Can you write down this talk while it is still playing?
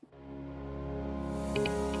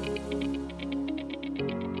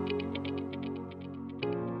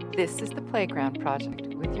This is the Playground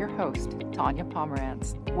Project with your host, Tanya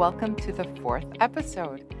Pomerantz. Welcome to the 4th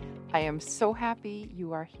episode. I am so happy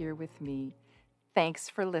you are here with me. Thanks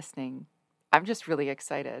for listening. I'm just really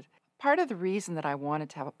excited. Part of the reason that I wanted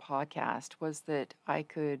to have a podcast was that I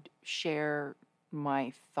could share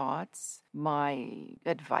my thoughts, my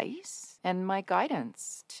advice, and my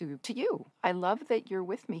guidance to you. I love that you're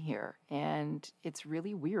with me here, and it's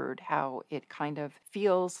really weird how it kind of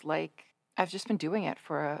feels like I've just been doing it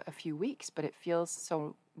for a few weeks, but it feels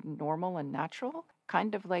so normal and natural,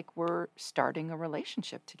 kind of like we're starting a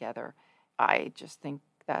relationship together. I just think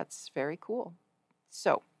that's very cool.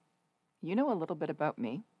 So, you know a little bit about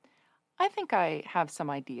me. I think I have some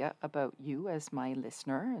idea about you as my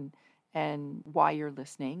listener and why you're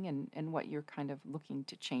listening and what you're kind of looking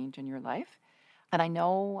to change in your life. And I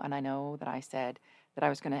know that I said that I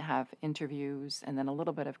was going to have interviews and then a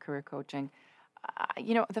little bit of career coaching.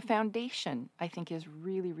 The foundation, I think, is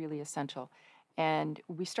really, really essential. And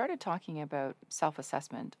we started talking about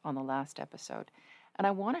self-assessment on the last episode. And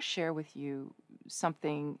I want to share with you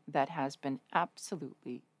something that has been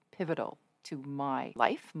absolutely pivotal to my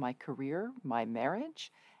life, my career, my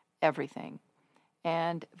marriage, everything.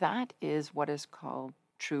 And that is what is called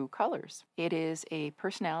True Colors. It is a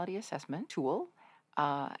personality assessment tool.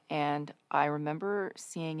 And I remember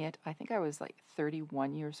seeing it, I think I was like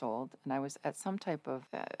 31 years old, and I was at some type of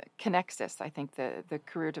Connexus, I think the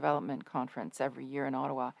career development conference every year in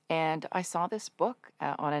Ottawa. And I saw this book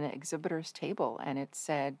on an exhibitor's table, and it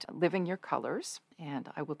said, Living Your Colors. And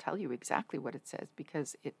I will tell you exactly what it says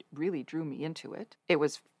because it really drew me into it. It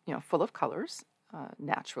was, full of colors,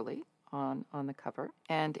 naturally, on the cover.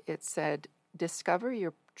 And it said, Discover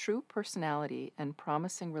your true personality and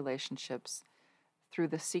promising relationships through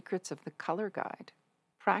the secrets of the color guide.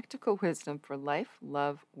 Practical Wisdom for Life,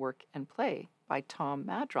 Love, Work, and Play by Tom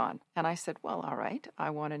Madron. And I said, well, all right, I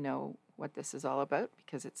want to know what this is all about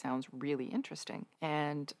because it sounds really interesting.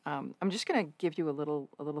 And I'm just going to give you a little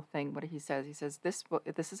thing, what he says. He says, this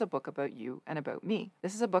is a book about you and about me.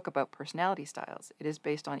 This is a book about personality styles. It is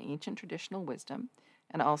based on ancient traditional wisdom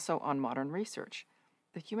and also on modern research.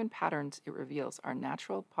 The human patterns it reveals are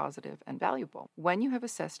natural, positive, and valuable. When you have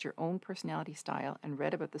assessed your own personality style and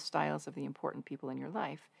read about the styles of the important people in your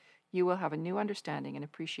life, you will have a new understanding and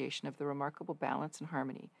appreciation of the remarkable balance and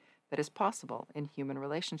harmony that is possible in human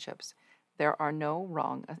relationships. There are no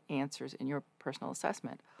wrong answers in your personal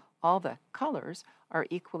assessment. All the colors are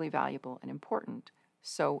equally valuable and important,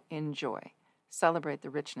 so enjoy. Celebrate the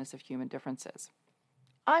richness of human differences.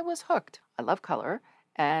 I was hooked. I love color,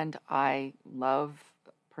 and I love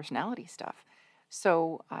personality stuff.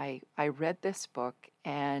 So I read this book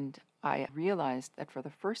and I realized that for the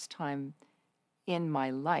first time in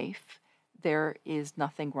my life, there is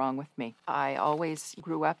nothing wrong with me. I always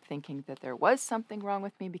grew up thinking that there was something wrong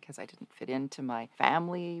with me because I didn't fit into my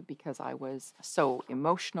family, because I was so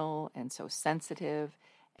emotional and so sensitive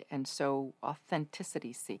and so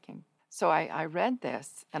authenticity seeking. So I read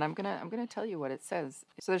this, and I'm gonna tell you what it says.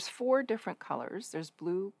 So there's 4 different colors. There's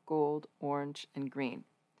blue, gold, orange, and green.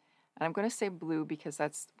 And I'm going to say blue because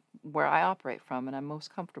that's where I operate from, and I'm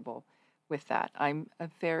most comfortable with that. I'm a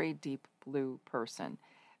very deep blue person.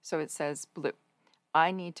 So it says blue. I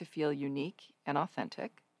need to feel unique and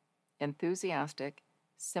authentic, enthusiastic,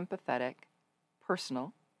 sympathetic,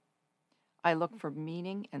 personal. I look for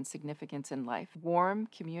meaning and significance in life. Warm,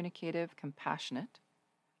 communicative, compassionate.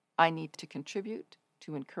 I need to contribute,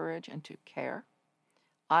 to encourage, and to care.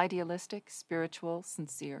 Idealistic, spiritual,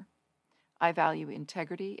 sincere. I value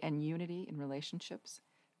integrity and unity in relationships.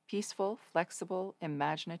 Peaceful, flexible,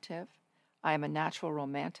 imaginative. I am a natural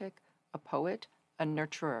romantic, a poet, a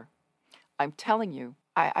nurturer. I'm telling you,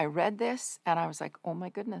 I read this and I was like, oh my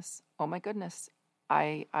goodness, I'm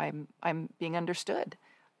being understood.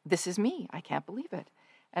 This is me. I can't believe it.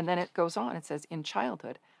 And then it goes on. It says, in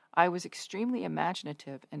childhood, I was extremely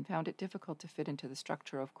imaginative and found it difficult to fit into the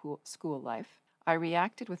structure of school life. I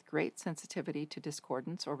reacted with great sensitivity to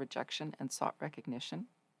discordance or rejection and sought recognition.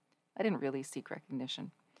 I didn't really seek recognition.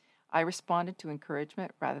 I responded to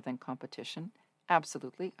encouragement rather than competition.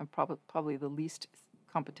 Absolutely. I'm probably the least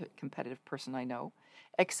competitive person I know,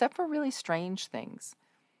 except for really strange things,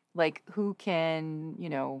 like who can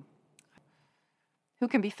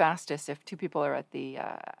be fastest if 2 people are at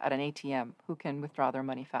an ATM, who can withdraw their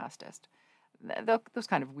money fastest. Those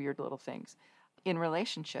kind of weird little things. In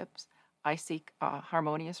relationships, I seek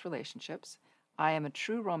harmonious relationships. I am a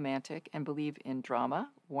true romantic and believe in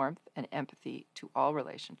drama, warmth, and empathy to all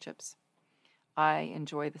relationships. I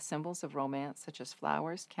enjoy the symbols of romance such as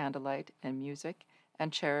flowers, candlelight, and music,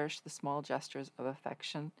 and cherish the small gestures of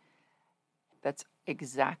affection. That's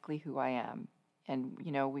exactly who I am. And,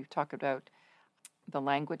 we've talked about the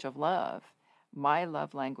language of love. My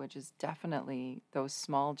love language is definitely those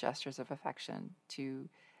small gestures of affection to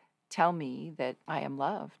tell me that I am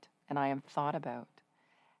loved and I am thought about.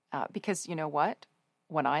 Because you know what?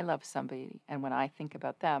 When I love somebody and when I think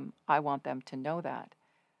about them, I want them to know that.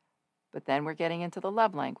 But then we're getting into the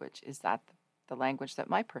love language. Is that the language that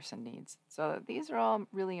my person needs? So these are all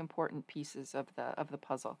really important pieces of the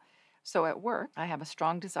puzzle. So at work, I have a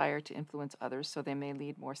strong desire to influence others so they may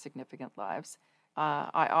lead more significant lives.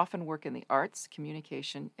 I often work in the arts,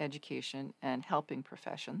 communication, education, and helping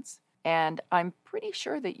professions. And I'm pretty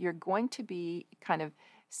sure that you're going to be kind of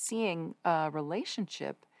seeing a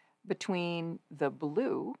relationship between the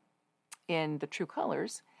blue in the true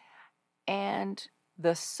colors and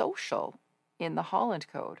the social in the Holland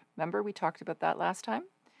Code. Remember, we talked about that last time?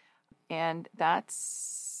 And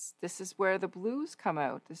this is where the blues come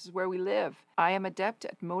out. This is where we live. I am adept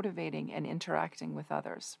at motivating and interacting with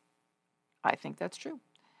others. I think that's true.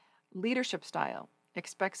 Leadership style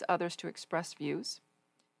expects others to express views,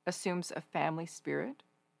 assumes a family spirit,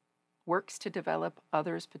 works to develop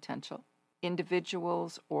others' potential,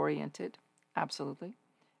 individuals oriented, absolutely,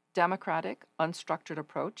 democratic, unstructured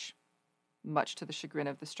approach, much to the chagrin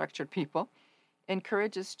of the structured people,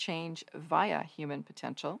 encourages change via human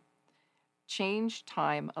potential, change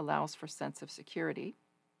time allows for sense of security,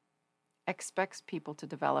 expects people to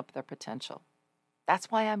develop their potential.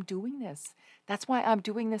 That's why I'm doing this. That's why I'm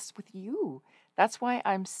doing this with you. That's why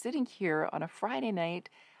I'm sitting here on a Friday night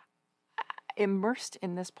immersed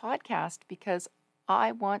in this podcast, because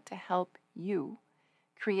I want to help you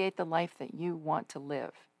create the life that you want to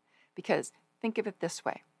live. Because think of it this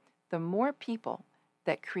way. The more people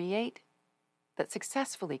that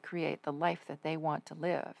successfully create the life that they want to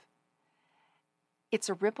live, it's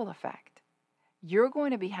a ripple effect. You're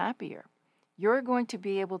going to be happier. You're going to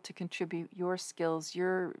be able to contribute your skills,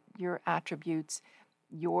 your attributes,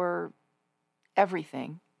 your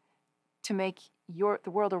everything to make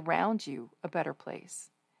the world around you a better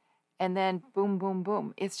place. And then boom, boom,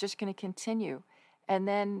 boom, it's just going to continue. And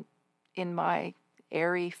then in my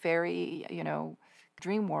airy, fairy,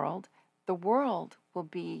 dream world, the world will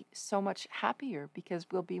be so much happier because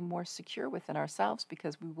we'll be more secure within ourselves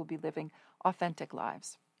because we will be living authentic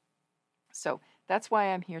lives. So that's why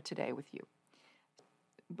I'm here today with you.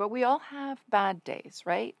 But we all have bad days,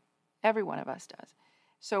 right? Every one of us does.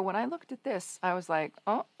 So when I looked at this, I was like,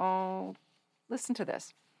 uh-oh, listen to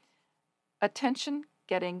this. Attention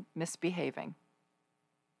getting misbehaving.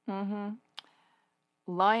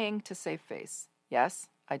 Lying to save face. Yes,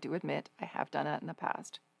 I do admit I have done that in the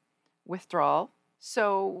past. Withdrawal.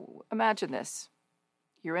 So imagine this.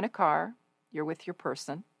 You're in a car, you're with your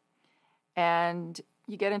person, and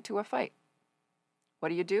you get into a fight. What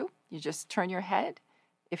do? You just turn your head,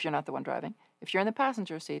 if you're not the one driving. If you're in the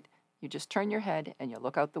passenger seat, you just turn your head and you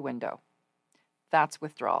look out the window. That's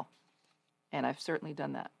withdrawal. And I've certainly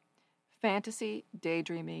done that. Fantasy,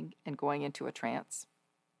 daydreaming, and going into a trance.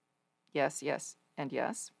 Yes, and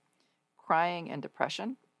yes. Crying and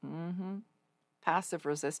depression. Passive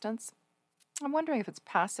resistance. I'm wondering if it's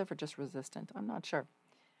passive or just resistant. I'm not sure.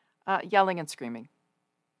 Yelling and screaming.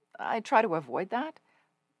 I try to avoid that,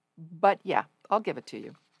 but yeah, I'll give it to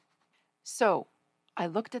you. So I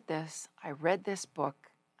looked at this. I read this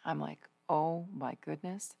book. I'm like, oh my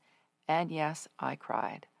goodness. And yes, I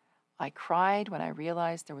cried. I cried when I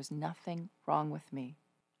realized there was nothing wrong with me.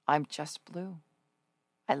 I'm just blue.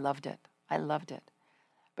 I loved it.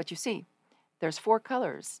 But you see, there's 4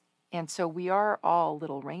 colors. And so we are all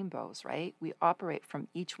little rainbows, right? We operate from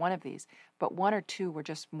each one of these, but 1 or 2 we're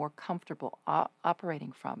just more comfortable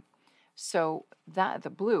operating from. So the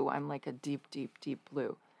blue, I'm like a deep, deep, deep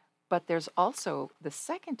blue. But there's also the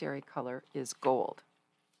secondary color is gold,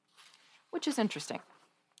 which is interesting.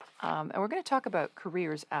 And we're going to talk about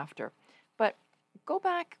careers after. But go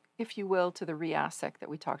back, if you will, to the Riasek that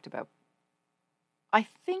we talked about. I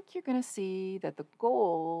think you're going to see that the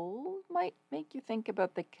gold might make you think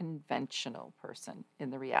about the conventional person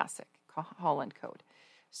in the Riasek Holland Code.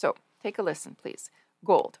 So take a listen, please.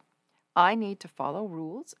 Gold. I need to follow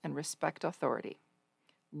rules and respect authority.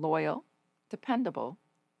 Loyal, dependable,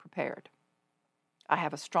 prepared. I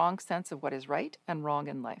have a strong sense of what is right and wrong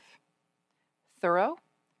in life. Thorough,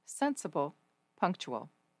 sensible, punctual.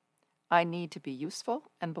 I need to be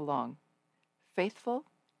useful and belong. Faithful,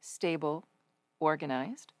 stable,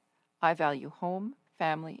 organized. I value home,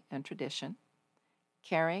 family, and tradition.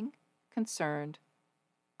 Caring, concerned,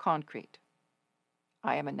 concrete.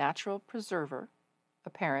 I am a natural preserver, a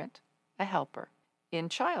parent, a helper. In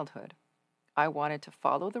childhood, I wanted to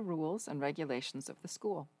follow the rules and regulations of the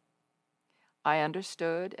school. I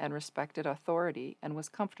understood and respected authority and was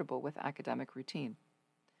comfortable with academic routine.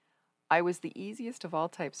 I was the easiest of all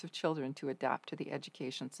types of children to adapt to the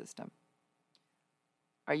education system.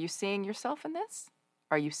 Are you seeing yourself in this?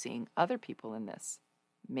 Are you seeing other people in this?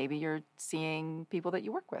 Maybe you're seeing people that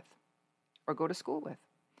you work with or go to school with.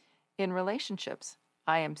 In relationships,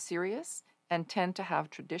 I am serious and tend to have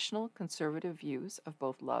traditional conservative views of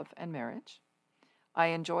both love and marriage. I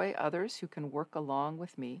enjoy others who can work along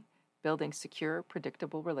with me, building secure,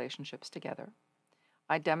 predictable relationships together.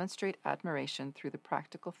 I demonstrate admiration through the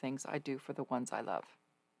practical things I do for the ones I love.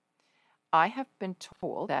 I have been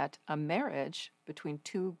told that a marriage between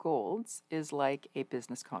two golds is like a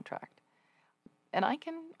business contract. And I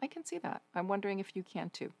can see that. I'm wondering if you can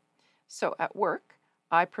too. So at work,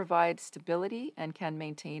 I provide stability and can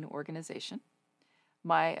maintain organization.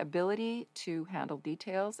 My ability to handle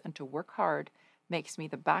details and to work hard makes me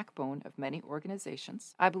the backbone of many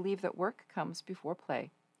organizations. I believe that work comes before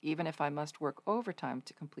play, even if I must work overtime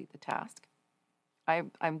to complete the task.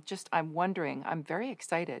 I'm wondering, I'm very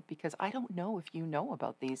excited because I don't know if you know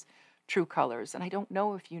about these true colors, and I don't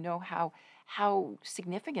know if you know how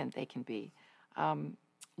significant they can be.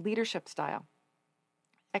 Leadership style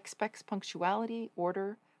expects punctuality,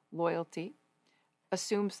 order, loyalty,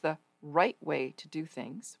 assumes the right way to do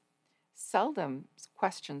things, seldom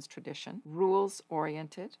questions tradition,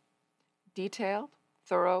 rules-oriented, detailed,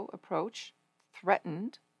 thorough approach,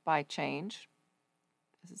 threatened by change.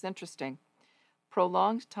 This is interesting.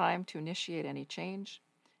 Prolonged time to initiate any change,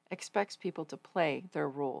 expects people to play their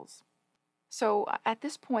roles. So at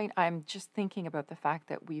this point, I'm just thinking about the fact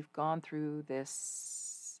that we've gone through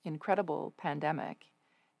this incredible pandemic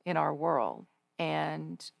in our world,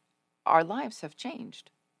 and our lives have changed.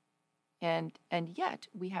 And yet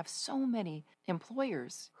we have so many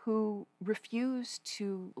employers who refuse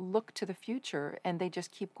to look to the future, and they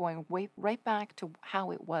just keep going right back to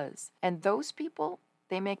how it was. And those people,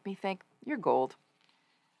 they make me think, you're gold.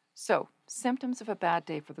 So, symptoms of a bad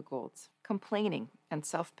day for the golds: complaining and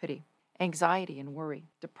self-pity, anxiety and worry,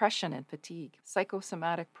 depression and fatigue,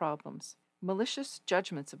 psychosomatic problems, malicious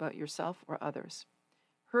judgments about yourself or others,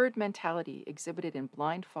 herd mentality exhibited in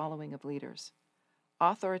blind following of leaders,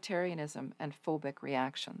 authoritarianism and phobic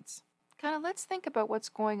reactions. Kind of let's think about what's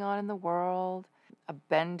going on in the world, a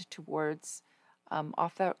bend towards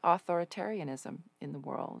authoritarianism in the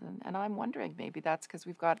world. And I'm wondering, maybe that's because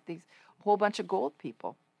we've got these whole bunch of gold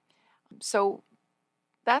people. So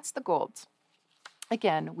that's the golds.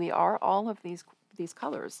 Again, we are all of these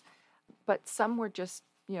colors, but some we're just,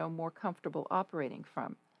 more comfortable operating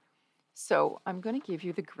from. So I'm going to give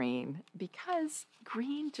you the green because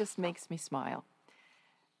green just makes me smile.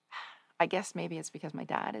 I guess maybe it's because my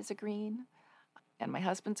dad is a green and my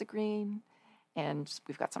husband's a green and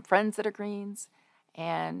we've got some friends that are greens.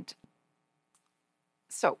 And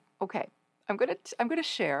so, okay, I'm going to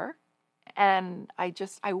share, and I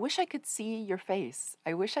wish I could see your face.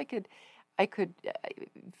 I wish I could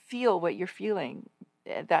feel what you're feeling,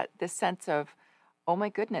 that this sense of, oh my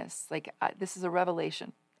goodness, this is a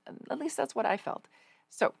revelation. At least that's what I felt.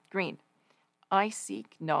 So, green. I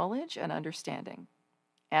seek knowledge and understanding.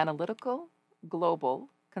 Analytical, global,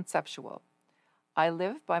 conceptual. I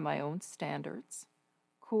live by my own standards.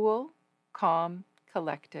 Cool, calm,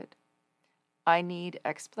 collected. I need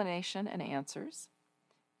explanation and answers.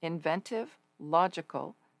 Inventive,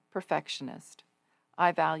 logical, perfectionist.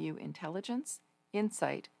 I value intelligence,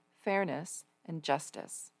 insight, fairness, and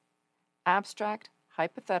justice. Abstract,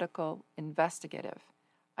 hypothetical, investigative.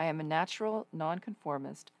 I am a natural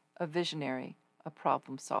nonconformist, a visionary, a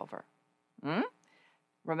problem solver.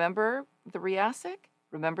 Remember the Riasic?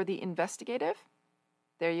 Remember the investigative?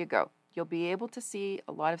 There you go. You'll be able to see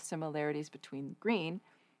a lot of similarities between green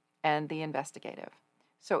and the investigative.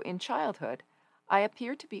 So in childhood, I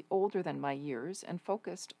appeared to be older than my years and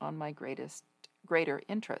focused on my greater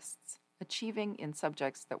interests, achieving in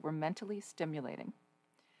subjects that were mentally stimulating.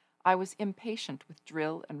 I was impatient with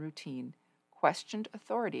drill and routine, questioned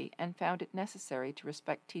authority, and found it necessary to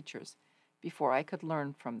respect teachers before I could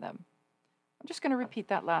learn from them. I'm just going to repeat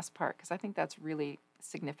that last part because I think that's really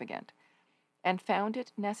significant. And found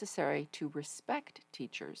it necessary to respect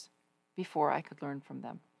teachers before I could learn from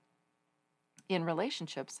them. In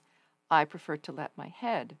relationships, I prefer to let my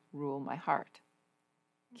head rule my heart.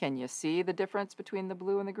 Can you see the difference between the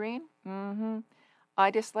blue and the green?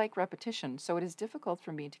 I dislike repetition, so it is difficult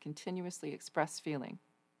for me to continuously express feeling.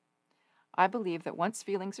 I believe that once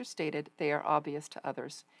feelings are stated, they are obvious to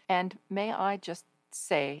others. And may I just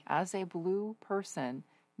say, as a blue person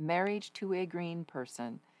married to a green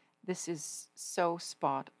person, this is so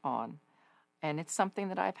spot on. And it's something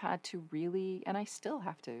that I've had to really, and I still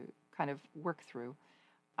have to kind of work through.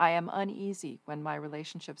 I am uneasy when my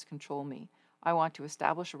relationships control me. I want to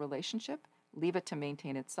establish a relationship, leave it to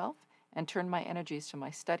maintain itself, and turn my energies to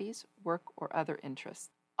my studies, work, or other interests.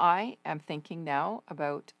 I am thinking now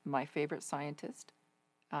about my favorite scientist,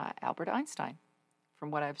 Albert Einstein. From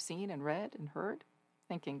what I've seen and read and heard,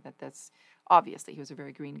 thinking that that's obviously he was a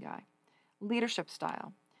very green guy. Leadership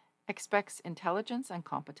style expects intelligence and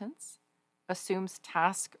competence, assumes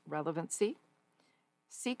task relevancy,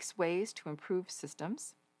 seeks ways to improve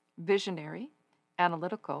systems, visionary,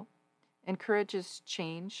 analytical, encourages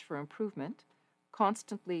change for improvement,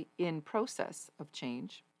 constantly in process of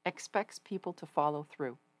change, expects people to follow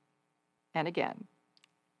through. And again,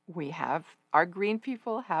 our green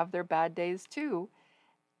people have their bad days too.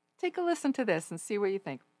 Take a listen to this and see what you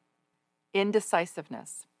think.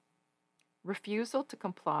 Indecisiveness, refusal to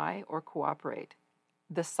comply or cooperate,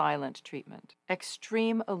 the silent treatment,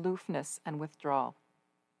 extreme aloofness and withdrawal,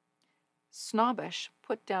 snobbish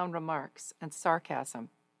put-down remarks and sarcasm.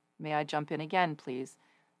 May I jump in again, please?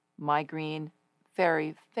 My green,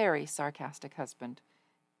 very, very sarcastic husband.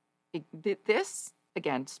 This,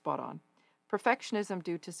 again, spot on. Perfectionism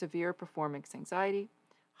due to severe performance anxiety,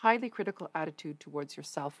 highly critical attitude towards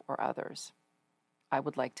yourself or others. I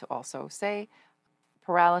would like to also say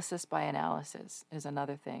paralysis by analysis is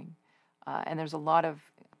another thing. And there's a lot of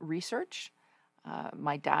research.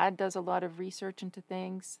 My dad does a lot of research into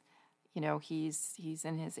things. You know, he's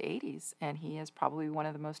in his 80s, and he is probably one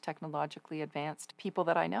of the most technologically advanced people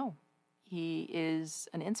that I know. He is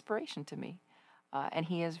an inspiration to me, and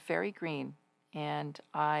he is very green. And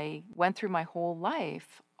I went through my whole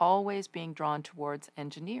life always being drawn towards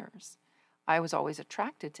engineers. I was always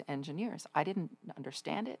attracted to engineers. I didn't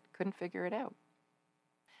understand it, couldn't figure it out.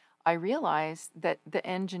 I realized that the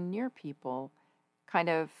engineer people kind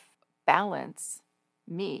of balance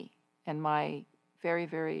me and my very,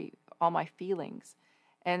 very, all my feelings.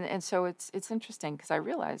 And so it's interesting because I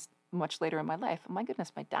realized much later in my life, oh my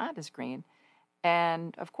goodness, my dad is green.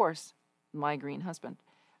 And of course, my green husband.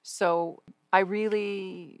 So I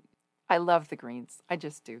love the greens. I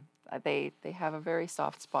just do. They have a very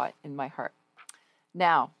soft spot in my heart.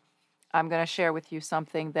 Now, I'm going to share with you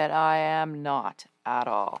something that I am not at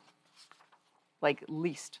all. Like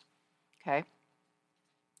least. Okay?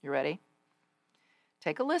 You ready?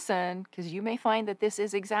 Take a listen, because you may find that this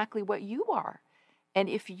is exactly what you are. And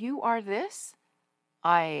if you are this,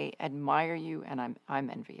 I admire you and I'm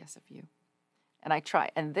envious of you. And I try.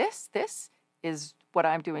 And this is what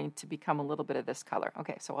I'm doing to become a little bit of this color.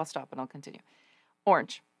 Okay, so I'll stop and I'll continue.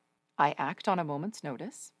 Orange. I act on a moment's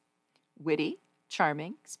notice. Witty,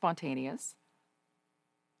 charming, spontaneous.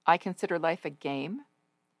 I consider life a game,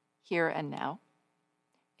 here and now.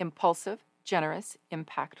 Impulsive, generous,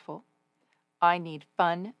 impactful. I need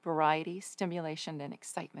fun, variety, stimulation, and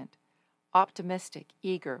excitement. Optimistic,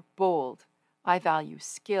 eager, bold. I value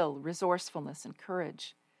skill, resourcefulness, and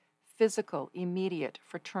courage. Physical, immediate,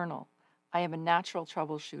 fraternal. I am a natural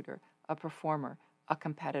troubleshooter, a performer, a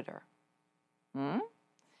competitor.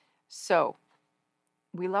 So,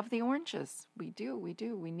 we love the oranges. We do.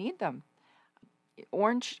 We need them.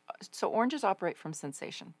 Oranges operate from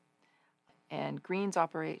sensation, and greens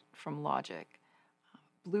operate from logic.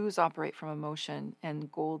 Blues operate from emotion, and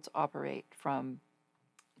golds operate from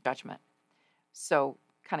judgment. So,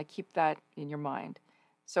 kind of keep that in your mind.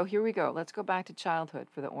 So here we go. Let's go back to childhood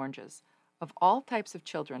for the oranges. Of all types of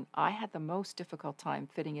children, I had the most difficult time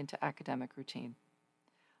fitting into academic routine.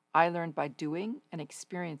 I learned by doing and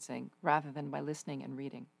experiencing rather than by listening and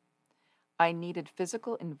reading. I needed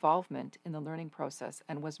physical involvement in the learning process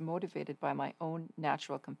and was motivated by my own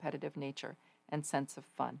natural competitive nature and sense of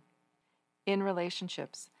fun. In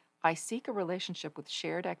relationships, I seek a relationship with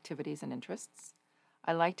shared activities and interests.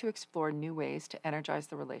 I like to explore new ways to energize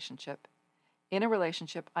the relationship. In a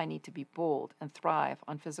relationship, I need to be bold and thrive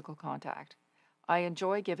on physical contact. I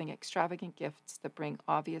enjoy giving extravagant gifts that bring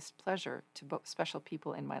obvious pleasure to special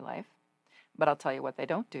people in my life. But I'll tell you what they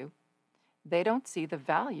don't do. They don't see the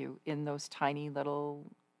value in those tiny little,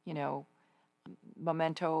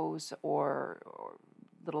 mementos or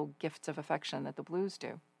little gifts of affection that the blues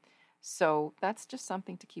do. So that's just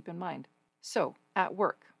something to keep in mind. So at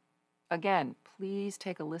work, again, please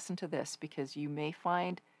take a listen to this because you may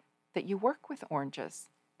find that you work with oranges.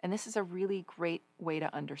 And this is a really great way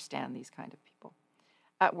to understand these kind of people.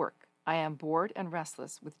 At work, I am bored and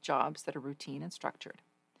restless with jobs that are routine and structured.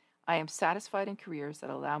 I am satisfied in careers that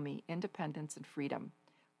allow me independence and freedom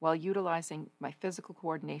while utilizing my physical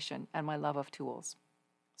coordination and my love of tools.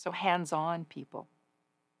 So hands-on people.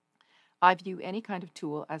 I view any kind of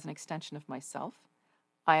tool as an extension of myself.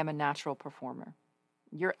 I am a natural performer.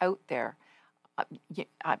 You're out there.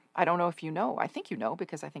 I don't know if you know. I think you know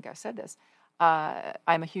because I think I've said this.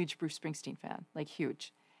 I'm a huge Bruce Springsteen fan, like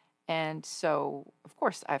huge. And so, of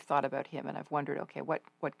course, I've thought about him and I've wondered, okay,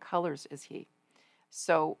 what colors is he?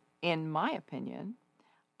 So, in my opinion,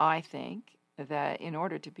 I think that in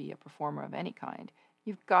order to be a performer of any kind,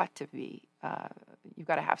 you've got to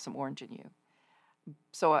have some orange in you.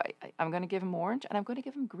 So I'm going to give him orange and I'm going to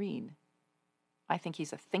give him green. I think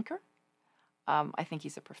he's a thinker. I think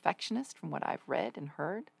he's a perfectionist from what I've read and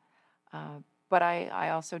heard. But I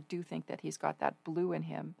also do think that he's got that blue in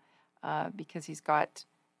him because he's got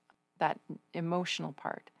that emotional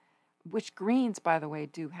part, which greens, by the way,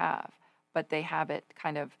 do have, but they have it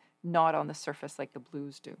kind of not on the surface like the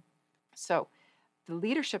blues do. So the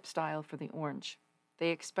leadership style for the orange, they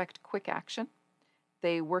expect quick action.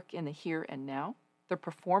 They work in the here and now. They're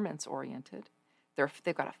performance oriented.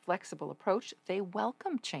 They've got a flexible approach. They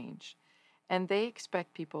welcome change. And they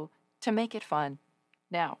expect people to make it fun.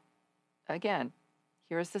 Now, again,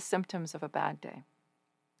 here's the symptoms of a bad day: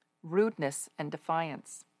 rudeness and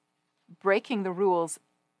defiance, breaking the rules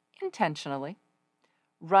intentionally,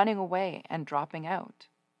 running away and dropping out,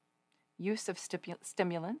 use of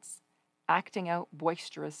stimulants, acting out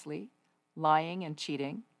boisterously, lying and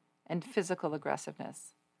cheating, and physical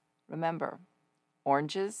aggressiveness. Remember,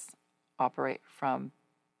 oranges operate from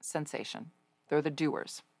sensation. They're the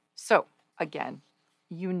doers. So, again,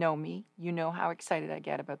 you know me. You know how excited I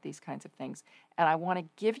get about these kinds of things. And I want to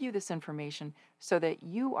give you this information so that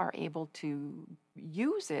you are able to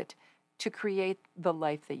use it to create the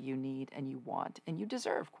life that you need and you want and you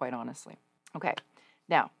deserve, quite honestly. Okay,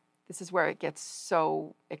 now, this is where it gets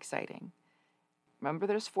so exciting. Remember,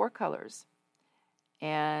 there's 4 colors.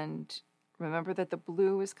 And remember that the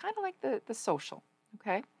blue is kind of like the social,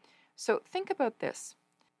 okay? So think about this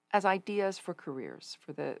as ideas for careers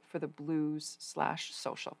for the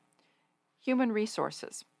blues/social. Human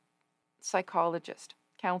resources, psychologist,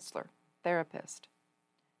 counselor, therapist,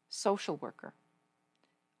 social worker,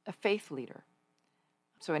 a faith leader,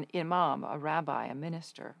 so an imam, a rabbi, a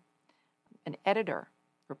minister, an editor,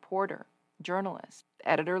 reporter, journalist,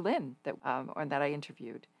 editor Lynn that I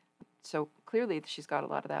interviewed. So clearly she's got a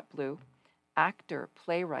lot of that blue. Actor,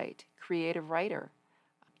 playwright, creative writer,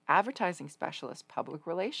 advertising specialist, public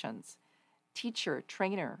relations, teacher,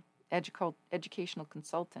 trainer, educational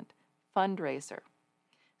consultant, fundraiser.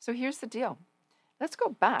 So here's the deal. Let's go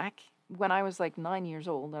back when I was like 9 years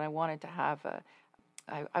old and I wanted to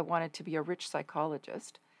I wanted to be a rich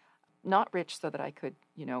psychologist. Not rich so that I could,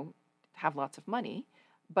 have lots of money,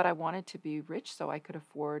 but I wanted to be rich so I could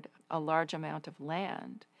afford a large amount of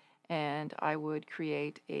land. And I would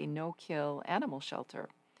create a no-kill animal shelter.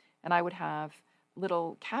 And I would have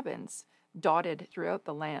little cabins dotted throughout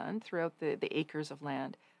the land, throughout the acres of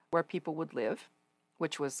land where people would live,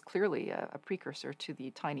 which was clearly a precursor to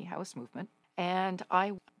the tiny house movement. And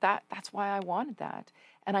that's why I wanted that.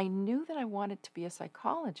 And I knew that I wanted to be a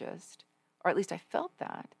psychologist, or at least I felt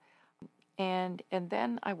that. And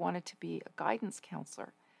then I wanted to be a guidance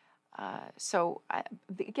counselor.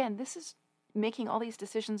 Again, this is making all these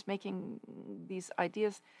decisions, making these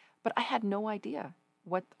ideas, but I had no idea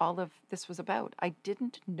what all of this was about. I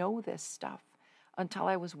didn't know this stuff until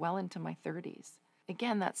I was well into my 30s.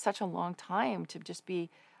 Again, that's such a long time to just be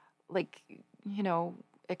like,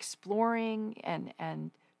 exploring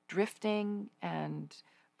and drifting and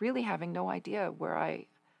really having no idea where I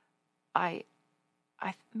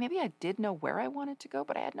maybe I did know where I wanted to go,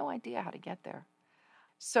 but I had no idea how to get there.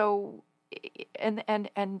 So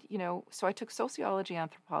so I took sociology,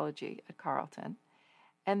 anthropology at Carleton.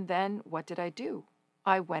 And then what did I do?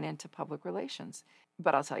 I went into public relations.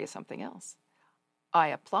 But I'll tell you something else. I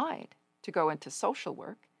applied to go into social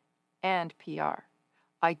work and PR.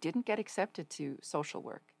 I didn't get accepted to social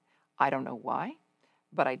work. I don't know why,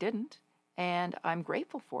 but I didn't. And I'm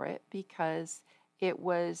grateful for it because it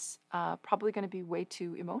was probably going to be way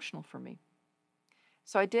too emotional for me.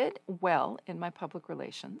 So I did well in my public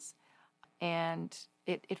relations. And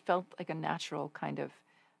it felt like a natural kind of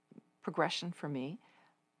progression for me.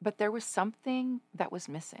 But there was something that was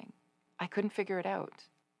missing. I couldn't figure it out.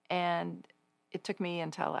 And it took me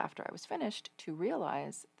until after I was finished to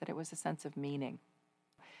realize that it was a sense of meaning.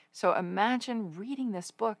 So imagine reading this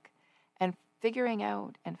book and figuring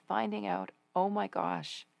out and finding out, oh my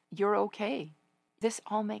gosh, you're okay. This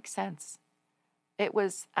all makes sense. It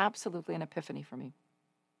was absolutely an epiphany for me.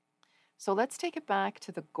 So let's take it back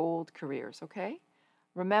to the gold careers, okay?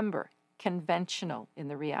 Remember, conventional in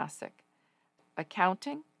the RIASIC.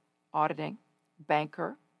 Accounting, auditing,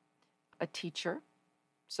 banker, a teacher.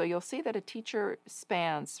 So you'll see that a teacher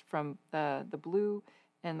spans from the blue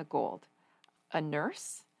and the gold. A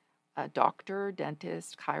nurse, a doctor,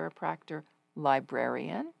 dentist, chiropractor,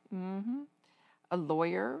 librarian, a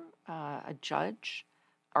lawyer, a judge,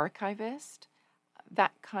 archivist,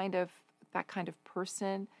 that kind of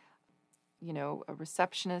person, a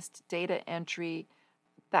receptionist, data entry,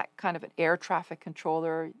 that kind of an air traffic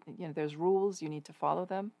controller. There's rules, you need to follow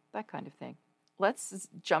them, that kind of thing. Let's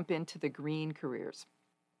jump into the green careers.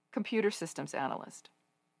 Computer systems analyst,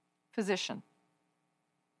 physician.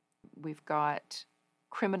 We've got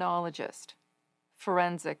criminologist,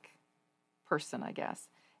 forensic person, I guess,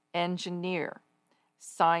 engineer,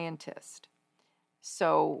 scientist.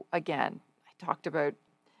 So again, I talked about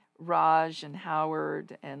Raj and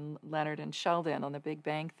Howard and Leonard and Sheldon on The Big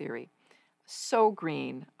Bang Theory. So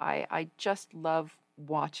green. I just love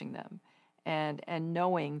watching them and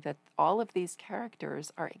knowing that all of these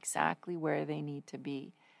characters are exactly where they need to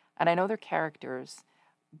be. And I know they're characters,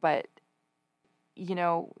 but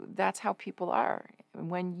that's how people are.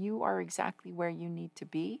 When you are exactly where you need to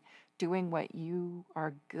be, doing what you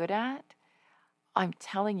are good at, I'm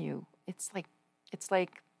telling you, it's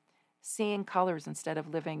like seeing colors instead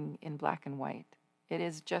of living in black and white. It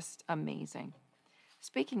is just amazing.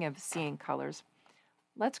 Speaking of seeing colors,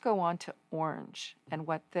 let's go on to orange and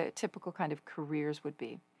what the typical kind of careers would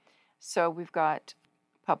be. So we've got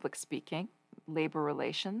public speaking, labor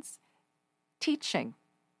relations, teaching.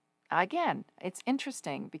 Again, it's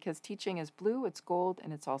interesting because teaching is blue, it's gold,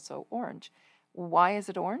 and it's also orange. Why is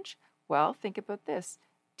it orange? Well, think about this.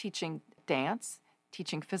 Teaching dance,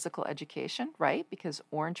 teaching physical education, right? Because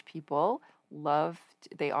orange people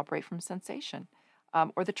they operate from sensation.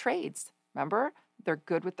 Or the trades, remember? They're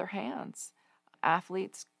good with their hands.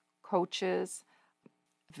 Athletes, coaches,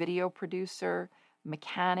 video producer,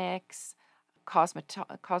 mechanics,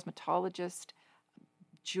 cosmetologist,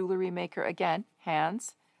 jewelry maker, again,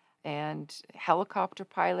 hands, and helicopter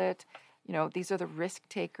pilot. These are the risk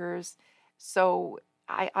takers. So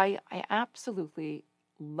I absolutely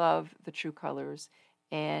love the true colors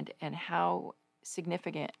and how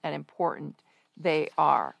significant and important they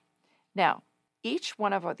are. Now, each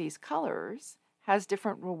one of these colors has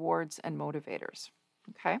different rewards and motivators.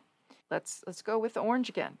 Okay, let's go with the orange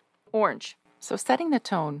again. Orange. So setting the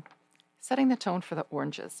tone for the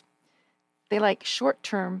oranges. They like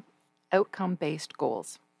short-term, outcome-based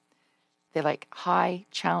goals. They like high,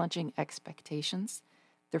 challenging expectations.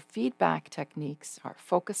 Their feedback techniques are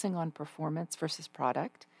focusing on performance versus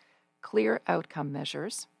product, clear outcome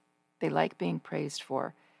measures. They like being praised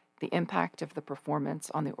for the impact of the performance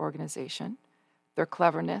on the organization, their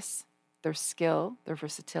cleverness, their skill, their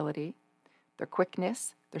versatility, their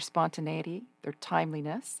quickness, their spontaneity, their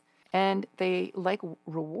timeliness, and they like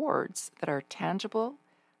rewards that are tangible,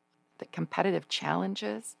 the competitive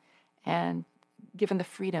challenges, and given the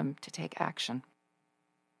freedom to take action.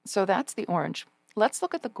 So that's the orange. Let's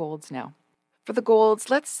look at the golds now. For the golds,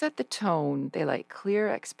 let's set the tone. They like clear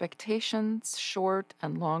expectations, short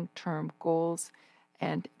and long-term goals,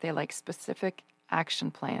 and they like specific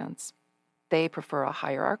action plans. They prefer a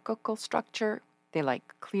hierarchical structure. They like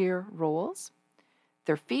clear roles.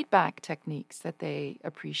 Their feedback techniques that they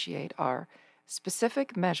appreciate are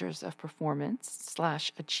specific measures of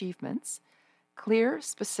performance/achievements, clear,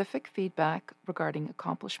 specific feedback regarding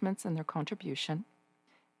accomplishments and their contribution.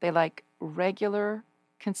 They like regular,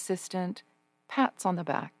 consistent pats on the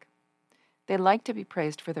back. They like to be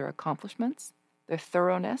praised for their accomplishments, their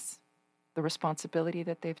thoroughness, the responsibility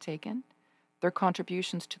that they've taken, their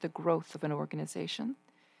contributions to the growth of an organization.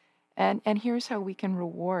 And here's how we can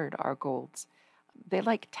reward our golds. They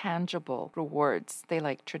like tangible rewards. They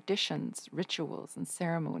like traditions, rituals, and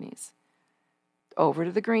ceremonies. Over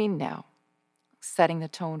to the green now. Setting the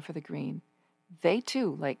tone for the green. They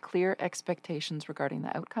too like clear expectations regarding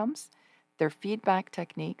the outcomes, their feedback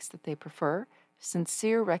techniques that they prefer,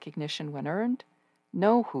 sincere recognition when earned,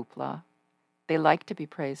 no hoopla. They like to be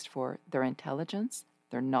praised for their intelligence,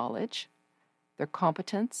 their knowledge, their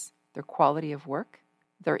competence, their quality of work,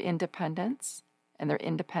 their independence and their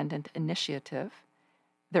independent initiative,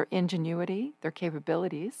 their ingenuity, their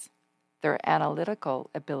capabilities, their analytical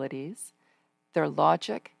abilities, their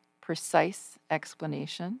logic, precise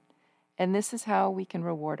explanation. And this is how we can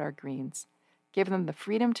reward our greens. Give them the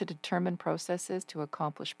freedom to determine processes to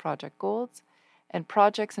accomplish project goals and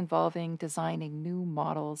projects involving designing new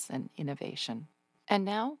models and innovation. And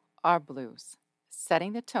now, our blues.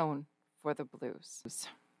 Setting the tone for the blues.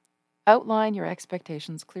 Outline your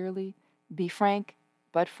expectations clearly. Be frank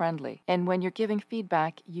but friendly. And when you're giving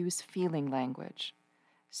feedback, use feeling language.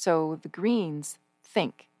 So the greens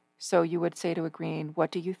think. So you would say to a green,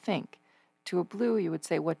 what do you think? To a blue, you would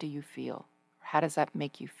say, what do you feel? How does that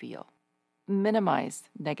make you feel? Minimize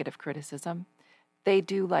negative criticism. They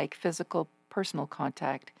do like physical, personal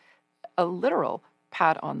contact, a literal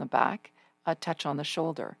pat on the back, a touch on the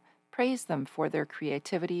shoulder. Praise them for their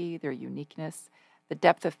creativity, their uniqueness, the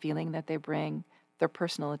depth of feeling that they bring, their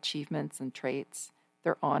personal achievements and traits,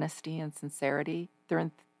 their honesty and sincerity,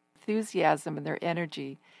 their enthusiasm and their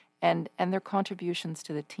energy, and their contributions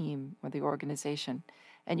to the team or the organization.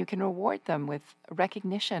 And you can reward them with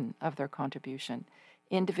recognition of their contribution,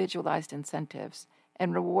 individualized incentives,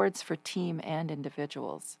 and rewards for team and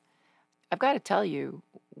individuals. I've got to tell you,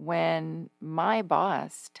 when my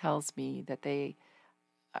boss tells me that they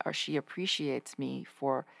or she appreciates me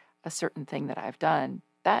for a certain thing that I've done,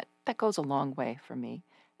 that goes a long way for me.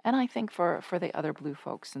 And I think for the other blue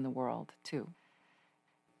folks in the world too.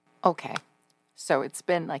 Okay, so it's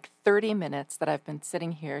been like 30 minutes that I've been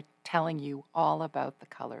sitting here telling you all about the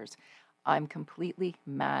colors. I'm completely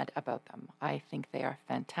mad about them. I think they are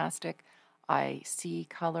fantastic. I see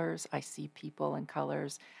colors, I see people in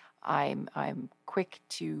colors. I'm quick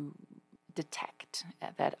to detect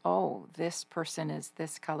that, oh, this person is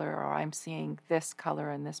this color, or I'm seeing this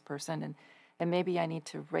color in this person, and maybe I need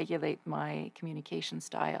to regulate my communication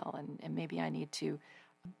style, and maybe I need to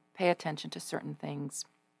pay attention to certain things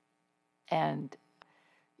and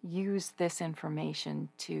use this information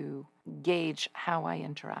to gauge how I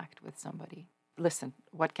interact with somebody. Listen,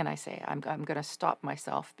 what can I say? I'm going to stop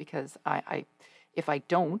myself because I if I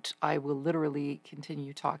don't, I will literally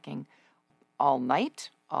continue talking all night,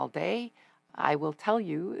 all day. I will tell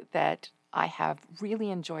you that I have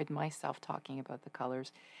really enjoyed myself talking about the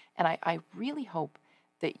colors, and I really hope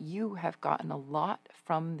that you have gotten a lot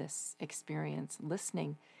from this experience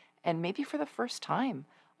listening, and maybe for the first time,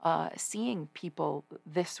 seeing people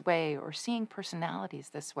this way or seeing personalities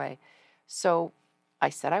this way. So I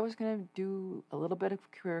said I was going to do a little bit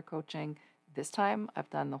of career coaching. This time I've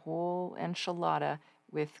done the whole enchilada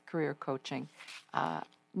with career coaching.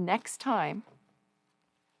 Next time,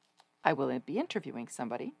 I will be interviewing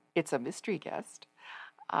somebody. It's a mystery guest.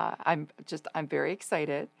 I'm very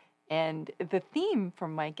excited. And the theme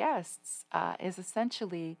from my guests is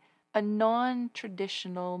essentially a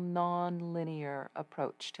non-traditional, non-linear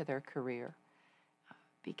approach to their career.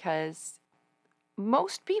 Because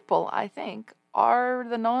most people, I think, are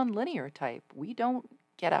the non-linear type. We don't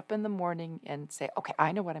get up in the morning and say, okay,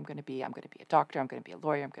 I know what I'm going to be. I'm going to be a doctor. I'm going to be a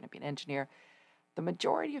lawyer. I'm going to be an engineer. The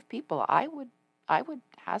majority of people, I would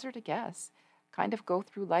hazard a guess, kind of go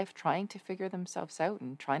through life trying to figure themselves out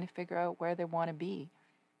and trying to figure out where they want to be.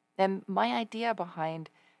 And my idea behind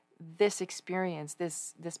this experience,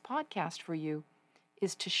 this podcast for you,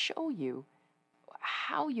 is to show you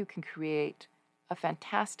how you can create a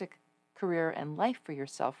fantastic career and life for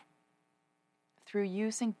yourself through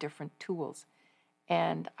using different tools.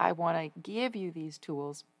 And I want to give you these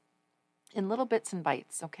tools in little bits and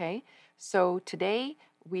bites, okay? So today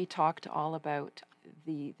we talked all about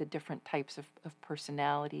the different types of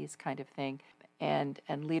personalities kind of thing, and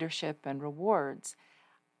leadership and rewards.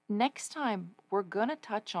 Next time, we're going to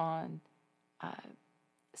touch on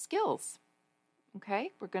skills,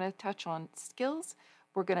 okay? We're going to touch on skills,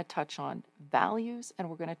 we're going to touch on values, and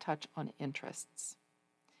we're going to touch on interests.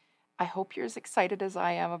 I hope you're as excited as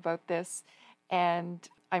I am about this, and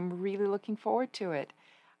I'm really looking forward to it.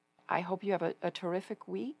 I hope you have a terrific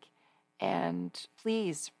week, and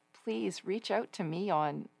please reach out to me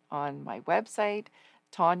on my website,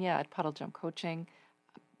 Tanya at Puddle Jump Coaching.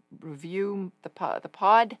 Review the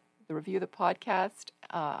podcast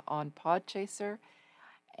on Podchaser,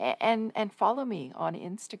 and follow me on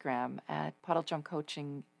Instagram at Puddle Jump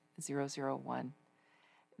Coaching 001.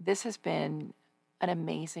 This has been an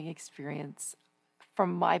amazing experience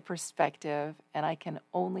from my perspective, and I can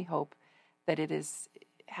only hope that it is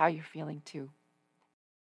how you're feeling too.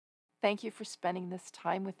 Thank you for spending this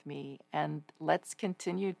time with me, and let's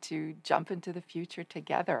continue to jump into the future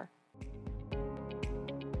together.